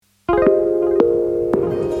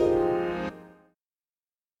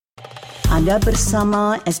Anda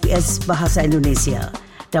bersama SBS Bahasa Indonesia.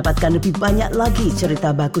 Dapatkan lebih banyak lagi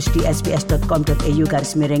cerita bagus di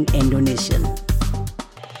sbs.com.au/Indonesian.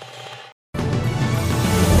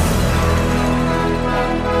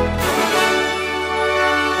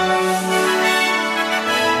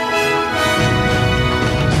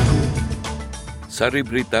 Sari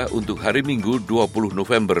berita untuk hari Minggu 20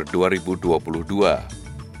 November 2022.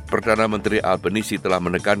 Perdana Menteri Albanese telah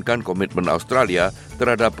menekankan komitmen Australia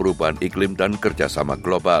terhadap perubahan iklim dan kerjasama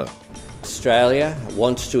global. Australia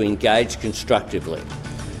wants to engage constructively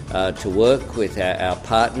to work with our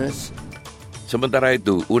partners. Sementara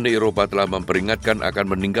itu, Uni Eropa telah memperingatkan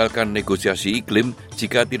akan meninggalkan negosiasi iklim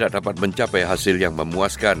jika tidak dapat mencapai hasil yang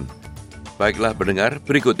memuaskan. Baiklah pendengar,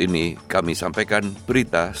 berikut ini kami sampaikan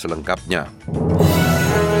berita selengkapnya.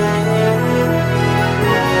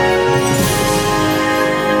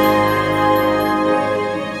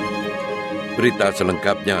 Berita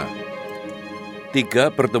selengkapnya.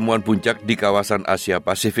 3 pertemuan puncak di kawasan Asia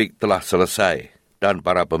Pasifik telah selesai dan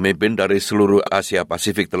para pemimpin dari seluruh Asia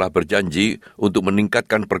Pasifik telah berjanji untuk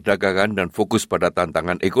meningkatkan perdagangan dan fokus pada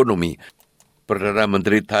tantangan ekonomi. Perdana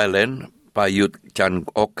Menteri Thailand, Prayut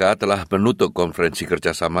Chan-ocha telah menutup konferensi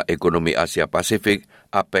kerjasama ekonomi Asia Pasifik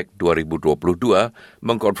APEC 2022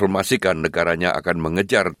 mengkonfirmasikan negaranya akan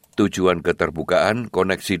mengejar tujuan keterbukaan,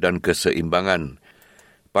 koneksi dan keseimbangan.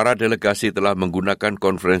 Para delegasi telah menggunakan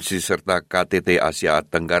konferensi serta KTT Asia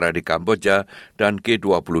Tenggara di Kamboja dan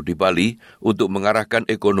G20 di Bali untuk mengarahkan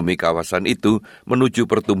ekonomi kawasan itu menuju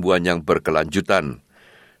pertumbuhan yang berkelanjutan.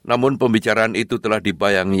 Namun pembicaraan itu telah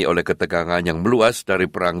dibayangi oleh ketegangan yang meluas dari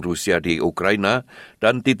perang Rusia di Ukraina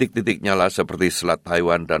dan titik-titik nyala seperti Selat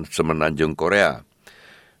Taiwan dan Semenanjung Korea.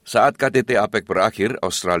 Saat KTT APEC berakhir,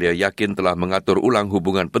 Australia yakin telah mengatur ulang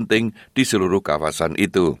hubungan penting di seluruh kawasan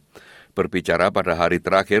itu. Berbicara pada hari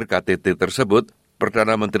terakhir KTT tersebut,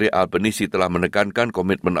 Perdana Menteri Albanese telah menekankan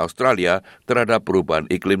komitmen Australia terhadap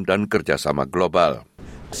perubahan iklim dan kerjasama global.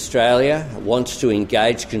 Australia wants to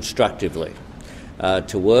engage constructively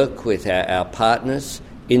to work with our partners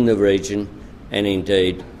in the region and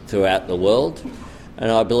indeed throughout the world.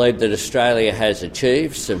 And I believe that Australia has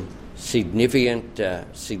achieved some significant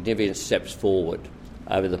steps forward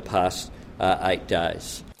over the past 8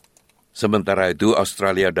 days. Sementara itu,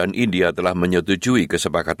 Australia dan India telah menyetujui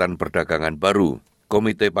kesepakatan perdagangan baru.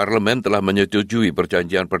 Komite Parlemen telah menyetujui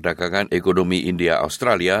perjanjian perdagangan ekonomi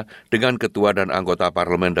India-Australia dengan ketua dan anggota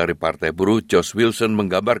parlemen dari Partai Buruh Josh Wilson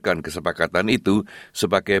menggambarkan kesepakatan itu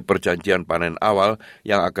sebagai perjanjian panen awal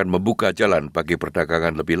yang akan membuka jalan bagi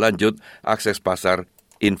perdagangan lebih lanjut, akses pasar,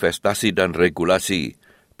 investasi dan regulasi.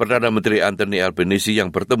 Perdana Menteri Anthony Albanese yang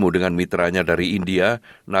bertemu dengan mitranya dari India,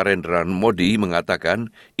 Narendra Modi, mengatakan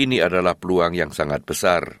ini adalah peluang yang sangat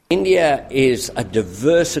besar. India is a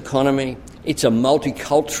diverse economy. It's a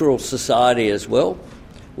multicultural society as well.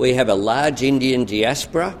 We have a large Indian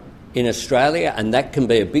diaspora in Australia and that can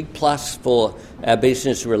be a big plus for our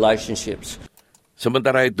business relationships.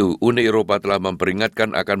 Sementara itu, Uni Eropa telah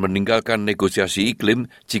memperingatkan akan meninggalkan negosiasi iklim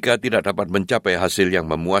jika tidak dapat mencapai hasil yang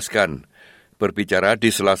memuaskan. Berbicara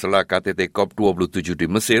di sela-sela KTT COP27 di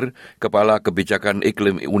Mesir, Kepala Kebijakan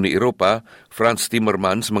Iklim Uni Eropa, Frans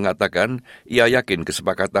Timmermans mengatakan ia yakin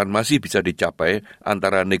kesepakatan masih bisa dicapai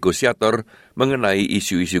antara negosiator mengenai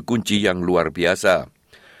isu-isu kunci yang luar biasa.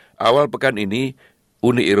 Awal pekan ini,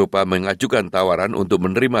 Uni Eropa mengajukan tawaran untuk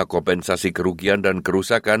menerima kompensasi kerugian dan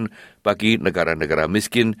kerusakan bagi negara-negara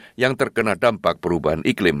miskin yang terkena dampak perubahan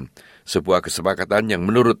iklim. Sebuah kesepakatan yang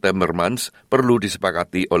menurut Timmermans perlu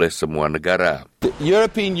disepakati oleh semua negara. The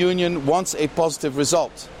European Union wants a positive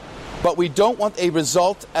result, but we don't want a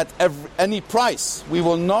result at any price. We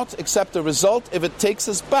will not accept a result if it takes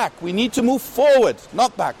us back. We need to move forward,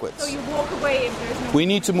 not backwards. So you walk away if there's no... We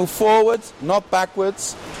need to move forward, not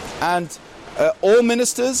backwards, and all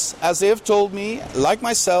ministers, as they have told me, like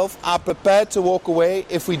myself, are prepared to walk away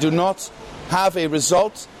if we do not have a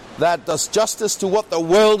result that does justice to what the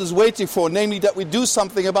world is waiting for, namely that we do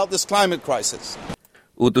something about this climate crisis.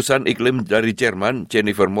 Utusan iklim dari Jerman,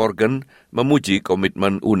 Jennifer Morgan, memuji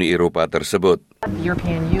komitmen Uni Eropa tersebut. The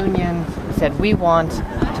European Union said we want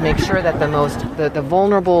to make sure that the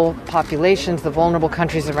vulnerable populations, the vulnerable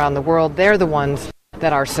countries around the world, they're the ones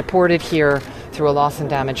that are supported here through a loss and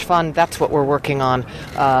damage fund. That's what we're working on.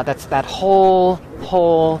 That's that whole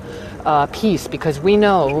piece, because we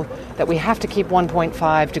know that we have to keep 1.5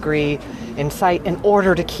 degree in sight in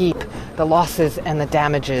order to keep the losses and the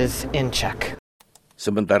damages in check.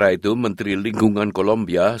 Sementara itu, Menteri Lingkungan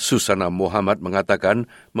Kolombia, Susana Mohamad, mengatakan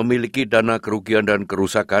memiliki dana kerugian dan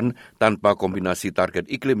kerusakan tanpa kombinasi target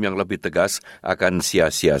iklim yang lebih tegas akan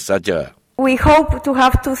sia-sia saja. We hope to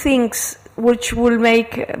have two things which will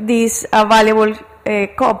make this a valuable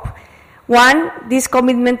COP. One, this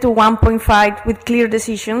commitment to 1.5 with clear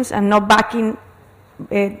decisions and not backing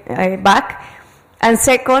back. And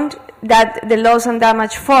second, that the loss and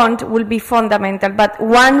damage fund will be fundamental. But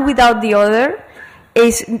one without the other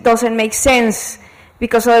doesn't make sense,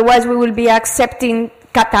 because otherwise we will be accepting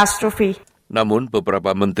catastrophe. Namun,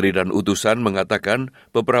 beberapa menteri dan utusan mengatakan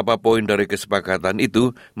beberapa poin dari kesepakatan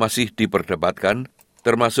itu masih diperdebatkan,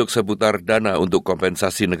 termasuk seputar dana untuk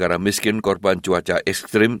kompensasi negara miskin korban cuaca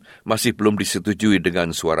ekstrim masih belum disetujui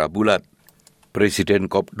dengan suara bulat. Presiden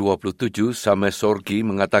COP27 Sameh Sorgi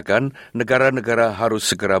mengatakan negara-negara harus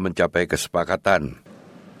segera mencapai kesepakatan.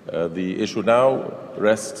 The issue now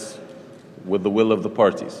rests with the will of the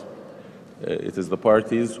parties. It is the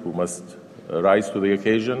parties who must rise to the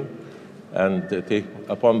occasion and take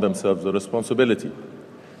upon themselves the responsibility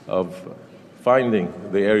of finding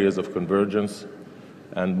the areas of convergence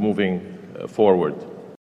and moving forward.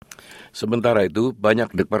 Sementara itu,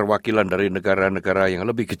 banyak perwakilan dari negara-negara yang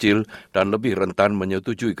lebih kecil dan lebih rentan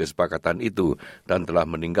menyetujui kesepakatan itu dan telah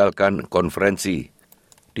meninggalkan konferensi.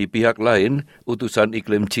 Di pihak lain, utusan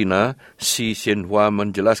iklim China, Xi Xinhua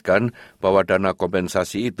menjelaskan bahwa dana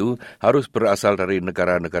kompensasi itu harus berasal dari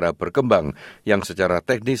negara-negara berkembang yang secara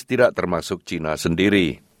teknis tidak termasuk China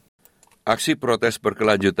sendiri. Aksi protes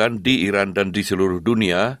berkelanjutan di Iran dan di seluruh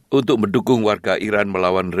dunia untuk mendukung warga Iran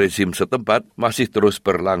melawan rezim setempat masih terus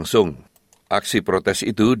berlangsung. Aksi protes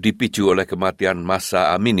itu dipicu oleh kematian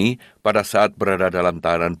Mahsa Amini pada saat berada dalam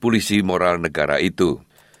tahanan polisi moral negara itu.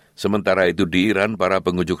 Sementara itu di Iran, para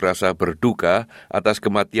pengunjuk rasa berduka atas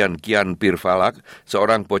kematian Kian Pirfalak,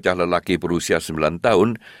 seorang bocah lelaki berusia 9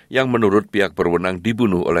 tahun yang menurut pihak berwenang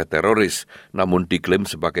dibunuh oleh teroris, namun diklaim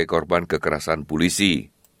sebagai korban kekerasan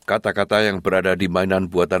polisi. Kata-kata yang berada di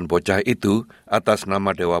mainan buatan bocah itu atas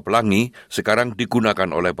nama Dewa Pelangi sekarang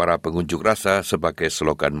digunakan oleh para pengunjuk rasa sebagai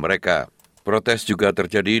slogan mereka. Protes juga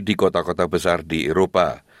terjadi di kota-kota besar di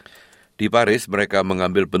Eropa. Di Paris, mereka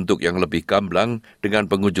mengambil bentuk yang lebih gamblang dengan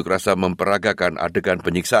pengunjuk rasa memperagakan adegan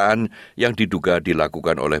penyiksaan yang diduga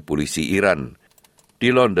dilakukan oleh polisi Iran. Di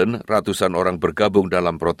London, ratusan orang bergabung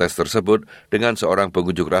dalam protes tersebut dengan seorang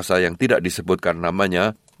pengunjuk rasa yang tidak disebutkan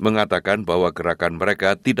namanya mengatakan bahwa gerakan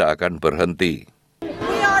mereka tidak akan berhenti.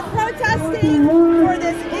 We are protesting for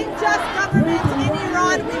this unjust government in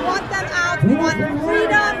Iran. We want them out. We want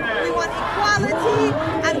freedom. We want equality.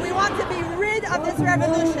 And we want to be rid of this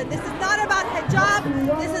revolution. This is not about hijab.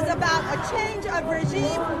 This is about a change of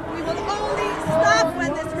regime. We will only stop when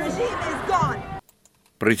this regime is gone.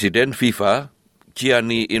 Presiden FIFA,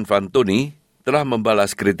 Gianni Infantoni, telah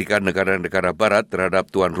membalas kritikan negara-negara barat terhadap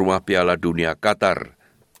tuan rumah Piala Dunia Qatar.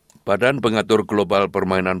 Badan pengatur global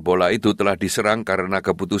permainan bola itu telah diserang karena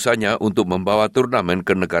keputusannya untuk membawa turnamen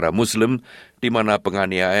ke negara Muslim, di mana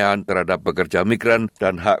penganiayaan terhadap pekerja migran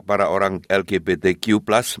dan hak para orang LGBTQ+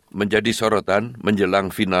 menjadi sorotan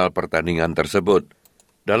menjelang final pertandingan tersebut.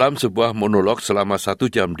 Dalam sebuah monolog selama 1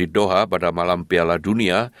 jam di Doha pada malam Piala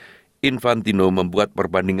Dunia, Infantino membuat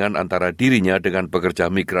perbandingan antara dirinya dengan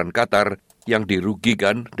pekerja migran Qatar yang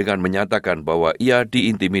dirugikan dengan menyatakan bahwa ia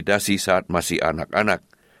diintimidasi saat masih anak-anak.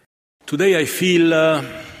 Today I feel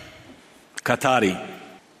Qatari.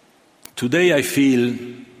 Today I feel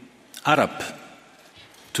Arab.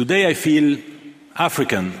 Today I feel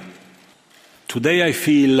African. Today I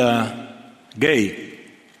feel gay.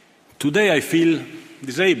 Today I feel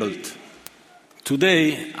disabled.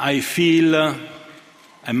 Today I feel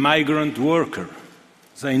a migrant worker.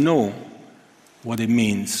 I know what it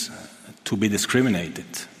means to be discriminated,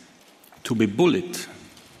 to be bullied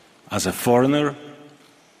as a foreigner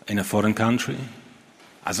in a foreign country.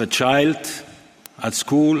 As a child at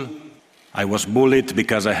school, I was bullied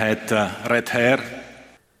because I had red hair.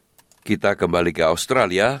 Kita kembali ke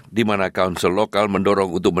Australia, di mana Council lokal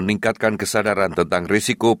mendorong untuk meningkatkan kesadaran tentang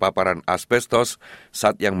risiko paparan asbestos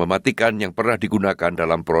zat yang mematikan yang pernah digunakan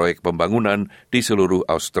dalam proyek pembangunan di seluruh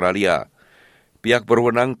Australia. Pihak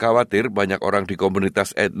berwenang khawatir banyak orang di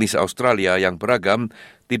komunitas etnis Australia yang beragam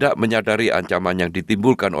tidak menyadari ancaman yang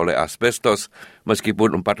ditimbulkan oleh asbestos,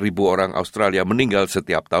 meskipun 4.000 orang Australia meninggal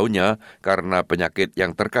setiap tahunnya karena penyakit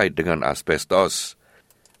yang terkait dengan asbestos.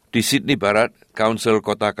 Di Sydney Barat, Council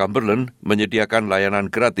Kota Cumberland menyediakan layanan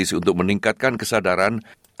gratis untuk meningkatkan kesadaran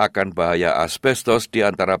akan bahaya asbestos di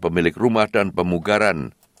antara pemilik rumah dan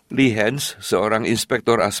pemugaran. Lee Hens, seorang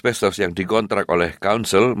inspektor asbestos yang dikontrak oleh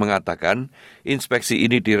Council, mengatakan inspeksi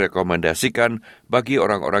ini direkomendasikan bagi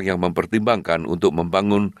orang-orang yang mempertimbangkan untuk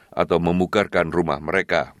membangun atau memugarkan rumah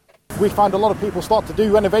mereka. We find a lot of people start to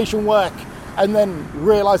do renovation work and then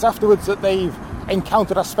realise afterwards that they've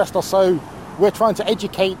encountered asbestos, so we're trying to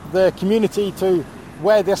educate the community to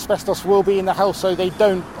where the asbestos will be in the house so they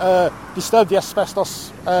don't disturb the asbestos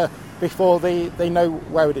before they know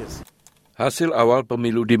where it is. Hasil awal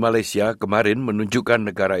pemilu di Malaysia kemarin menunjukkan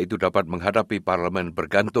negara itu dapat menghadapi parlemen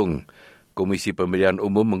bergantung. Komisi Pemilihan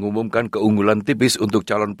Umum mengumumkan keunggulan tipis untuk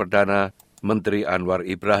calon Perdana Menteri Anwar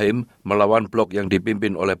Ibrahim melawan blok yang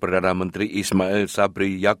dipimpin oleh Perdana Menteri Ismail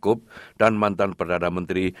Sabri Yaakob dan mantan Perdana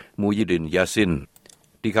Menteri Muhyiddin Yassin.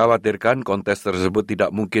 Dikhawatirkan kontes tersebut tidak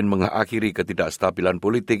mungkin mengakhiri ketidakstabilan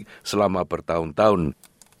politik selama bertahun-tahun.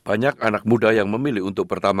 Banyak anak muda yang memilih untuk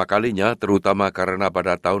pertama kalinya, terutama karena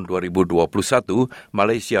pada tahun 2021,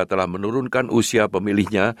 Malaysia telah menurunkan usia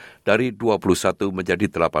pemilihnya dari 21 menjadi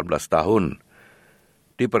 18 tahun.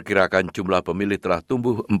 Diperkirakan jumlah pemilih telah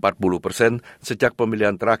tumbuh 40% sejak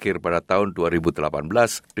pemilihan terakhir pada tahun 2018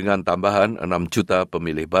 dengan tambahan 6 juta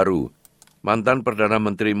pemilih baru. Mantan Perdana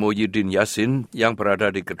Menteri Muhyiddin Yassin yang berada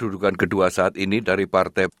di kedudukan kedua saat ini dari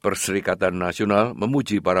Partai Perserikatan Nasional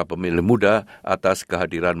memuji para pemilih muda atas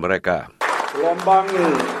kehadiran mereka.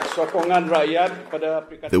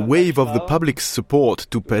 The wave of the public support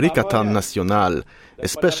to Perikatan Nasional,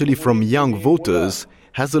 especially from young voters,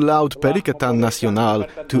 has allowed Perikatan Nasional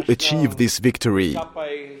to achieve this victory.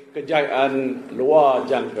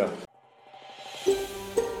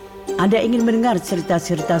 Anda ingin mendengar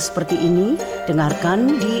cerita-cerita seperti ini?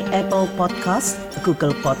 Dengarkan di Apple Podcast,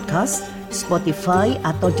 Google Podcast, Spotify,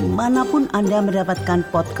 atau dimanapun Anda mendapatkan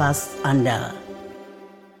podcast Anda.